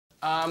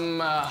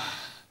That's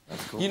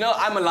cool. You know,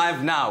 I'm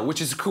alive now,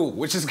 which is cool,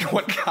 which is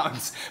what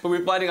counts. But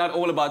we're finding out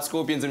all about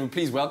scorpions, and we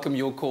please welcome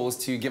your calls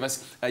to give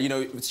us, you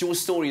know, it's your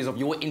stories of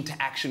your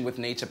interaction with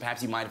nature.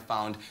 Perhaps you might have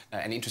found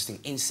an interesting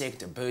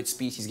insect, a bird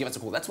species. Give us a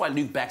call. That's why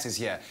Luke Bax is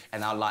here,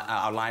 and our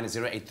line is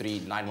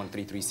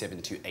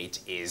 083-913-3728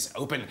 is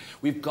open.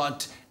 We've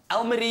got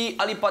Elmarie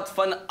Alipad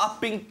van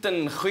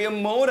Appington.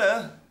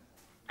 Goeiemôre.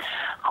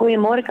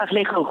 Goeiemôre,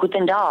 Katlego.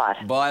 Guten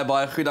daar.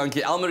 Baie goed,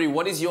 dankie. Elmarie,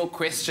 what is your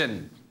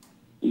question?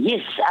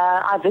 Yes,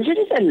 I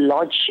visited a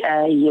lodge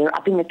here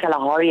up in the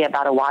Kalahari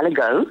about a while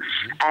ago,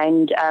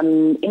 and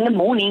in the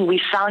morning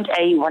we found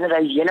one of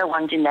those yellow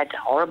ones in that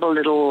horrible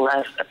little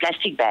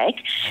plastic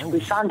bag. Oh. We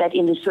found that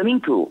in the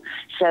swimming pool.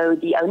 So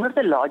the owner of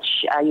the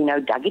lodge, you know,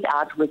 dug it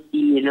out with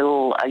the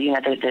little, you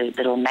know, the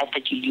little mat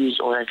that you use,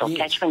 or a little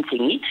catchment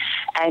thingy,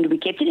 and we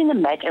kept it in the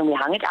mat and we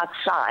hung it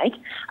outside,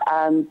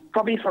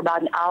 probably for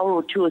about an hour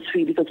or 2 or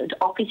 3, because it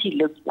obviously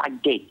looked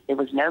like dead. There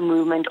was no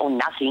movement or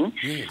nothing.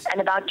 Yes.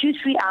 And about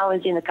 2-3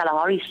 hours in the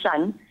Kalahari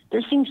sun,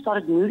 this thing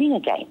started moving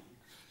again.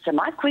 So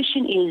my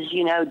question is,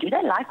 you know, do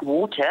they like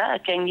water?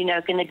 Can they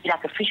be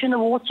like a fish in the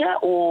water,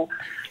 or,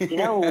 you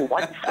know,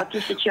 what's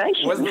the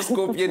situation? Was the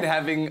scorpion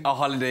having a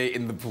holiday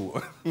in the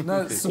pool?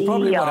 No, so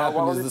probably what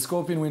happened is the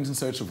scorpion went in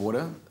search of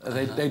water.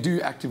 They do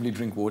actively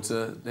drink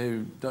water.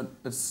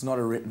 It's not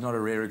a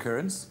rare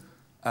occurrence.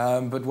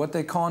 But what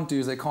they can't do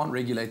is they can't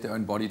regulate their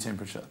own body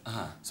temperature.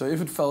 So if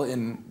it fell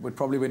in, it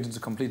probably went into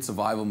complete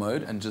survival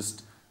mode and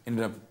just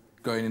ended up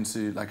going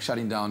into like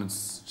shutting down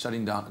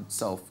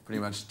itself pretty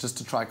much, just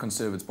to try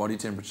conserve its body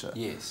temperature.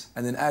 Yes.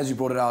 And then as you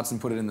brought it out and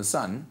put it in the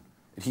sun,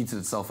 it heated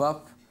itself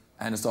up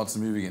and it starts to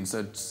move again.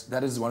 So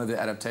that is one of the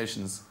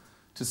adaptations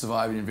to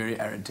surviving in very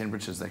arid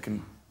temperatures.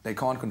 They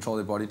can't control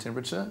their body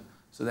temperature,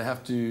 so they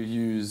have to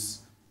use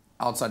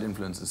outside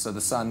influences. So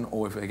the sun,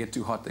 or if they get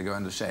too hot, they go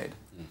under shade.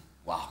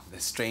 Wow, the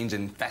strange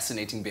and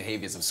fascinating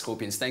behaviors of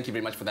scorpions. Thank you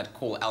very much for that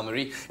call,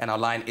 Elmarie. And our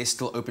line is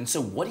still open. So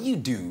what do you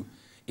do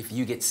if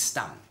you get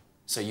stung?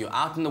 So you're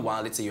out in the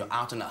wild, let's say you're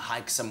out on a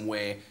hike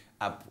somewhere,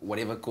 up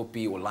whatever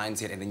Kopi or Lion's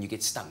Head, and then you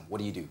get stung. What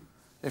do you do?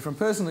 Yeah, from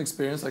personal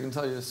experience, I can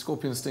tell you a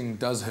scorpion sting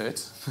does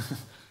hurt.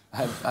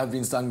 I've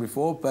been stung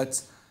before,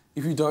 but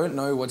if you don't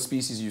know what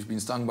species you've been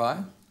stung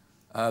by,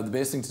 the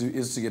best thing to do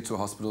is to get to a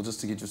hospital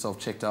just to get yourself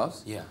checked out.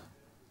 Yeah.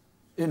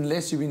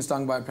 Unless you've been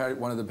stung by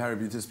one of the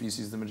parabuta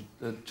species,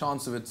 the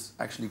chance of it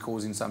actually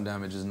causing some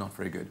damage is not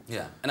very good.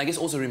 Yeah, and I guess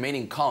also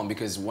remaining calm,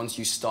 because once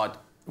you start...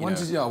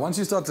 Once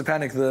you start to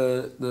panic,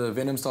 the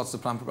venom starts to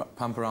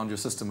pump around your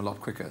system a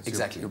lot quicker. So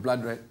exactly. Your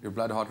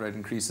blood heart rate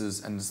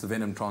increases, and the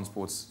venom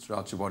transports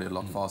throughout your body a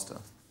lot faster.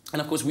 And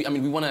of course, we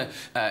want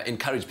to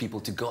encourage people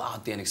to go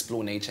out there and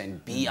explore nature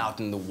and be out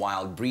in the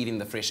wild, breathing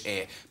the fresh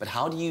air. But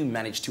how do you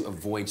manage to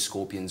avoid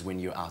scorpions when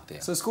you're out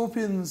there? So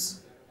scorpions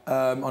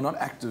are not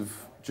active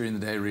during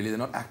the day, really. They're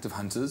not active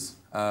hunters.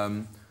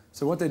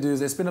 So what they do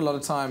is they spend a lot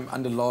of time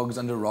under logs,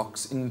 under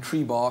rocks, in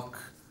tree bark,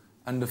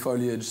 under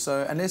foliage.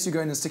 So unless you're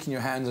going and sticking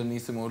your hands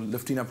underneath them, or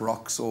lifting up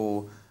rocks,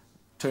 or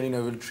turning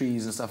over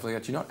trees and stuff like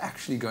that, you're not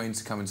actually going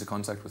to come into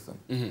contact with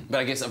them. But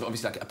I guess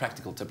obviously like a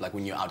practical tip, like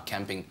when you're out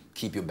camping,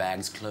 keep your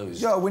bags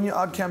closed. Yeah, when you're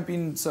out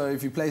camping, so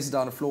if you place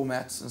down a floor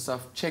mat and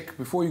stuff, check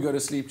before you go to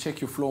sleep, check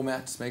your floor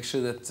mat, make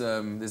sure that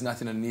there's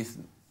nothing underneath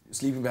your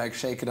sleeping bag,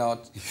 shake it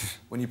out.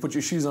 When you put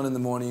your shoes on in the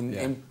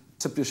morning,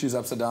 tip your shoes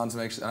upside down to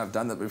make sure, and I've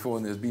done that before,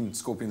 and there's been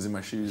scorpions in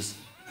my shoes.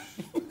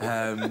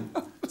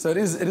 So it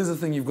is a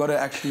thing you've got to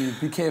actually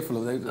be careful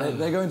of.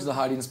 They go into the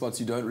hiding spots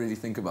you don't really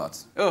think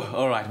about. Oh,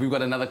 all right. We've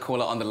got another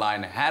caller on the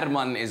line.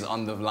 Herman is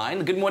on the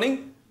line. Good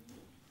morning.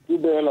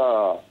 Good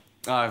day.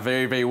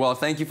 Very well.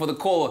 Thank you for the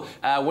call.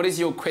 What is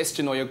your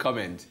question or your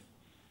comment?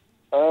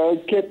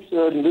 Kit,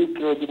 Luke,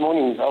 good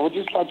morning. I would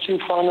just like to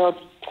find out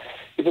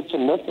if it's a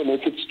myth and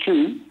if it's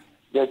true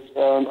that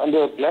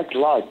under black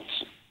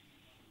lights,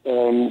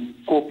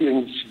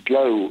 scorpions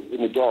glow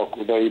in the dark,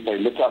 or they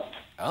lit up.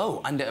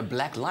 Oh, under a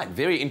black light.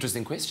 Very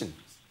interesting question.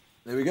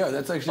 There we go.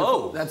 That's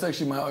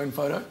actually my own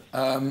photo.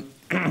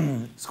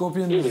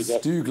 Scorpions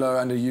do glow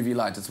under UV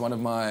light. It's one of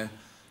my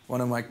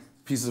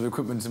pieces of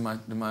equipment in my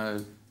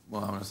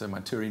well, I want to say my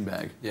touring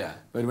bag. Yeah.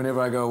 But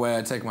whenever I go away,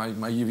 I take my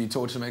UV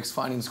torch. It makes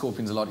finding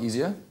scorpions a lot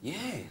easier. Yeah.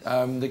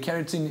 The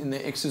keratin in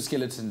the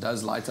exoskeleton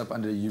does light up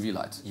under UV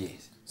light.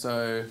 Yes.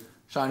 So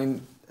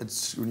shining.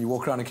 It's when you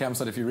walk around a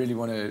campsite. If you really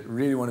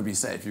want to be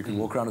safe, you can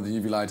walk around with the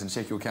UV light and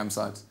check your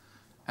campsite.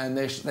 And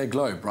they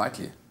glow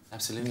brightly.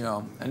 Absolutely.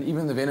 Yeah, and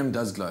even the venom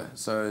does glow.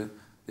 So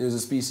there's a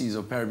species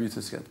of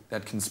parabutus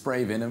that can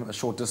spray venom a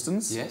short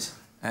distance. Yes.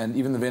 And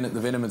even the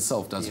venom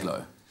itself does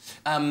glow.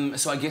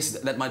 So I guess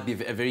that might be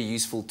a very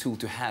useful tool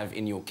to have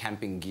in your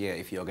camping gear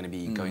if you're going to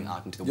be going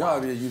out into the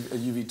wild. Yeah, a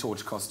UV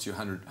torch costs you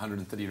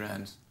 130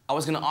 Rand. I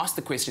was going to ask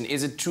the question,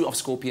 is it true of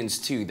scorpions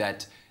too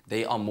that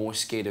they are more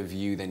scared of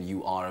you than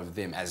you are of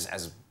them,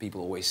 as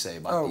people always say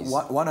about these?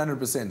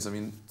 100%. I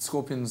mean,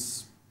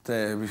 scorpions,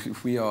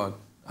 we are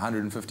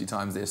 150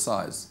 times their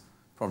size,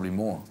 probably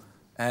more.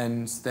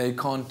 And they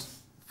can't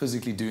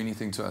physically do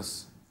anything to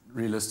us,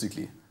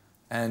 realistically.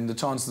 And the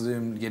chance of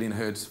them getting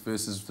hurt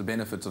versus the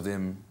benefit of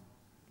them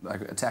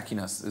like attacking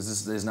us.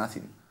 There's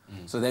nothing.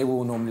 So they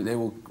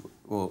will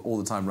all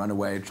the time run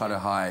away, try to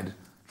hide,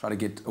 try to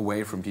get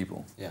away from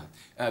people. Yeah.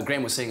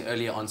 Graham was saying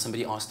earlier on,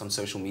 somebody asked on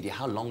social media,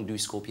 how long do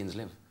scorpions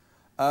live?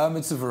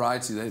 It's a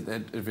variety.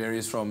 It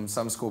varies from,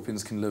 some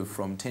scorpions can live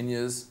from 10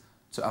 years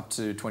to up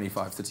to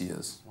 25, 30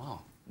 years.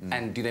 Wow.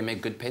 And do they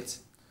make good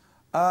pets?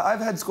 I've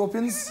had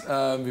scorpions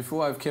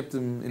before. I've kept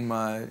them in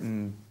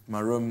my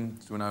room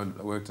when I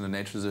worked in a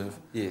nature reserve.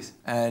 Yes.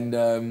 And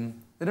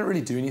they don't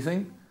really do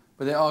anything,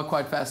 but they are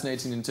quite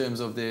fascinating in terms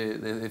of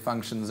their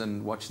functions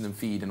and watching them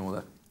feed and all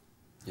that.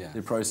 Yeah.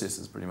 Their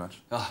processes, pretty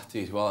much. Oh,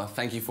 dude, well,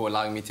 thank you for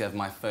allowing me to have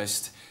my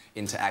first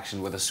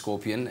interaction with a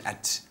scorpion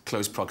at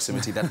close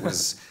proximity. That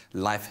was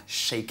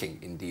life-shaking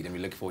indeed, and we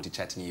look forward to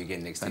chatting to you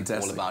again next week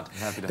all about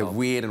the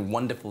weird and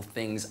wonderful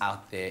things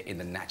out there in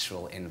the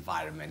natural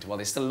environment. Well,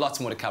 there's still lots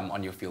more to come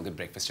on your Feel Good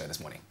Breakfast show this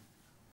morning.